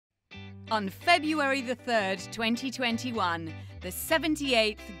On February the 3rd, 2021, the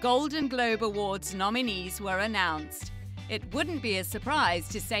 78th Golden Globe Awards nominees were announced. It wouldn't be a surprise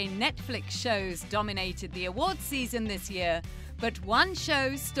to say Netflix shows dominated the awards season this year, but one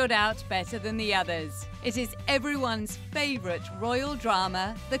show stood out better than the others. It is everyone's favorite royal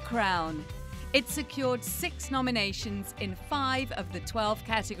drama, The Crown. It secured 6 nominations in 5 of the 12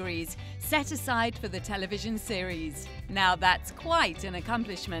 categories set aside for the television series. Now that's quite an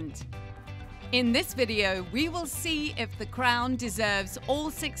accomplishment. In this video, we will see if The Crown deserves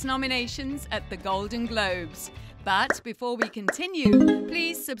all 6 nominations at the Golden Globes. But before we continue,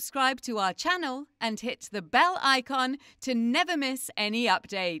 please subscribe to our channel and hit the bell icon to never miss any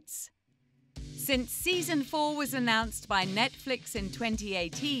updates. Since Season 4 was announced by Netflix in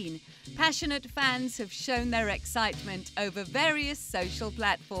 2018, passionate fans have shown their excitement over various social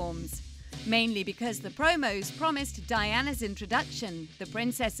platforms. Mainly because the promos promised Diana's introduction, the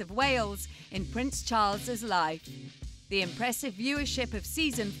Princess of Wales, in Prince Charles's life. The impressive viewership of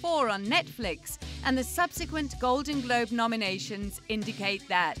Season 4 on Netflix and the subsequent Golden Globe nominations indicate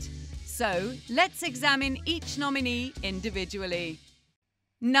that. So, let's examine each nominee individually.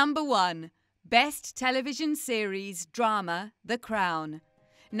 Number 1. Best Television Series Drama, The Crown.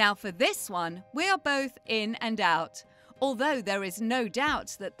 Now for this one, we are both in and out. Although there is no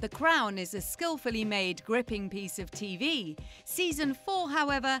doubt that The Crown is a skillfully made, gripping piece of TV, Season 4,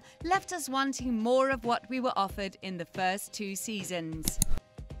 however, left us wanting more of what we were offered in the first 2 seasons.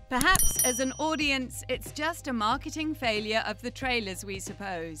 Perhaps as an audience, it's just a marketing failure of the trailers, we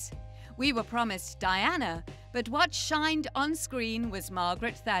suppose. We were promised Diana, but what shined on screen was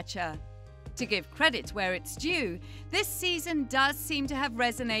Margaret Thatcher. To give credit where it's due, this season does seem to have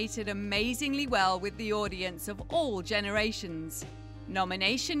resonated amazingly well with the audience of all generations.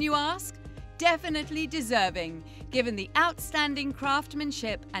 Nomination, you ask? Definitely deserving, given the outstanding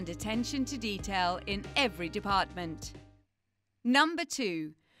craftsmanship and attention to detail in every department. Number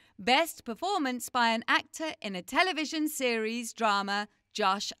 2. Best Performance by an Actor in a Television Series Drama,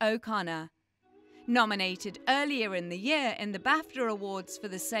 Josh O'Connor. Nominated earlier in the year in the BAFTA Awards for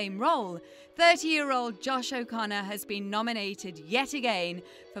the same role, 30-year-old Josh O'Connor has been nominated yet again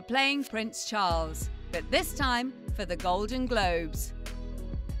for playing Prince Charles, but this time for the Golden Globes.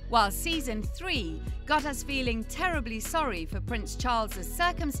 While Season 3 got us feeling terribly sorry for Prince Charles's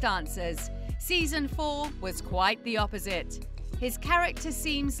circumstances, Season 4 was quite the opposite. His character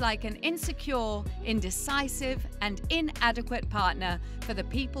seems like an insecure, indecisive, and inadequate partner for the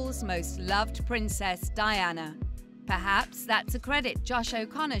people's most loved princess, Diana. Perhaps that's a credit Josh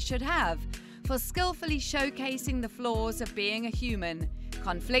O'Connor should have for skillfully showcasing the flaws of being a human,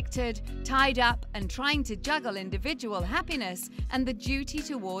 conflicted, tied up, and trying to juggle individual happiness and the duty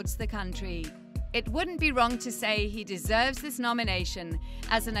towards the country. It wouldn't be wrong to say he deserves this nomination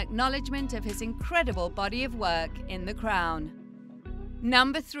as an acknowledgement of his incredible body of work in The Crown.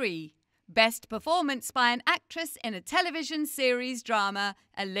 Number 3. Best Performance by an Actress in a Television Series Drama,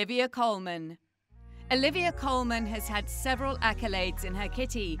 Olivia Colman. Olivia Colman has had several accolades in her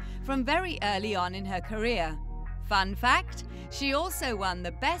kitty from very early on in her career. Fun fact, she also won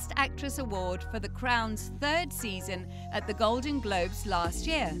the Best Actress Award for The Crown's 3rd season at the Golden Globes last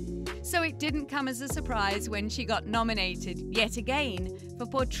year. So it didn't come as a surprise when she got nominated yet again for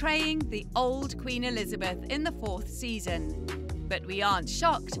portraying the old Queen Elizabeth in the 4th season. But we aren't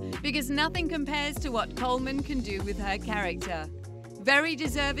shocked, because nothing compares to what Colman can do with her character. Very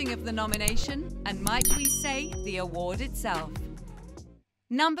deserving of the nomination, and might we say, the award itself.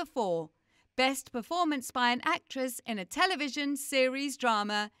 Number 4. Best Performance by an Actress in a Television Series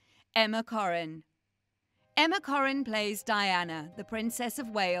Drama, Emma Corrin. Emma Corrin plays Diana, the Princess of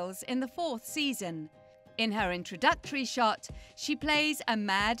Wales, in the 4th season. In her introductory shot, she plays a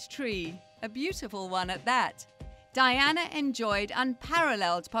mad tree, a beautiful one at that. Diana enjoyed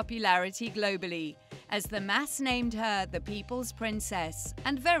unparalleled popularity globally, as the mass named her the People's Princess,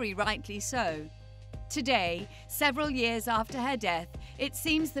 and very rightly so. Today, several years after her death, it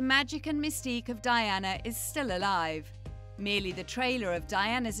seems the magic and mystique of Diana is still alive. Merely the trailer of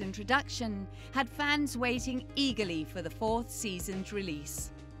Diana's introduction had fans waiting eagerly for the 4th season's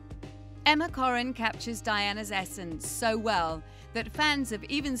release. Emma Corrin captures Diana's essence so well that fans have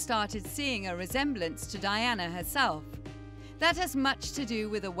even started seeing a resemblance to Diana herself. That has much to do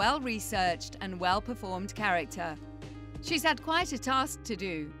with a well-researched and well-performed character. She's had quite a task to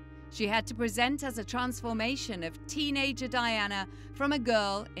do. She had to present as a transformation of teenager Diana from a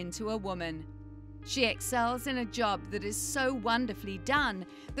girl into a woman. She excels in a job that is so wonderfully done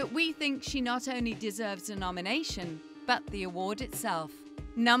that we think she not only deserves a nomination, but the award itself.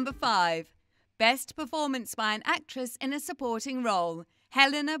 Number 5. Best Performance by an Actress in a Supporting Role,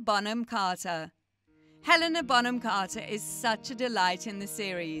 Helena Bonham Carter. Helena Bonham Carter is such a delight in the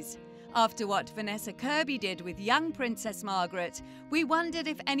series. After what Vanessa Kirby did with young Princess Margaret, we wondered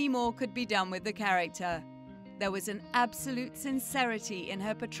if any more could be done with the character. There was an absolute sincerity in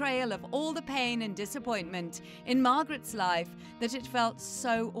her portrayal of all the pain and disappointment in Margaret's life that it felt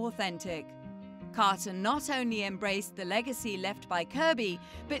so authentic. Carter not only embraced the legacy left by Kirby,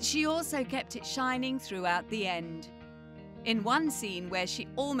 but she also kept it shining throughout the end. In one scene where she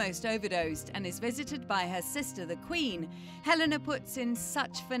almost overdosed and is visited by her sister, the Queen, Helena puts in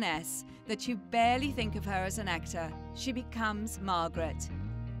such finesse that you barely think of her as an actor. She becomes Margaret.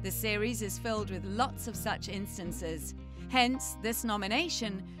 The series is filled with lots of such instances. Hence, this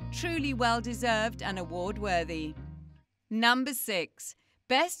nomination, truly well-deserved and award-worthy. Number 6.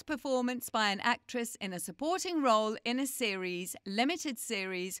 Best Performance by an Actress in a Supporting Role in a Series, Limited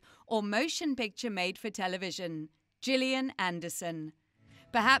Series, or Motion Picture Made for Television. Gillian Anderson.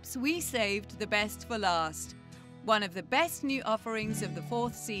 Perhaps we saved the best for last. One of the best new offerings of the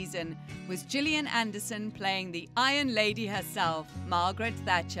 4th season was Gillian Anderson playing the Iron Lady herself, Margaret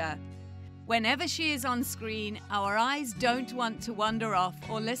Thatcher. Whenever she is on screen, our eyes don't want to wander off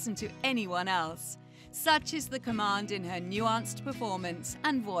or listen to anyone else. Such is the command in her nuanced performance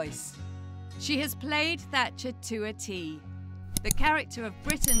and voice. She has played Thatcher to a T. The character of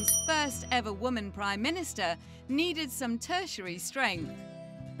Britain's first ever woman Prime Minister needed some tertiary strength.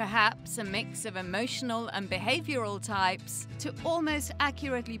 Perhaps a mix of emotional and behavioural types to almost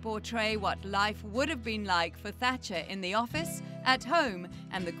accurately portray what life would have been like for Thatcher in the office, at home,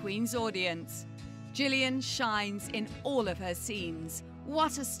 and the Queen's audience. Gillian shines in all of her scenes.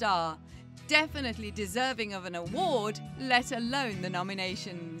 What a star! Definitely deserving of an award, let alone the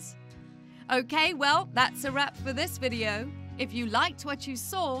nominations. Okay, well, that's a wrap for this video. If you liked what you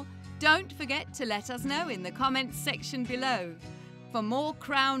saw, don't forget to let us know in the comments section below. For more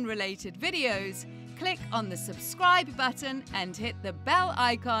Crown-related videos, click on the subscribe button and hit the bell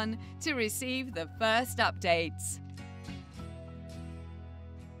icon to receive the first updates.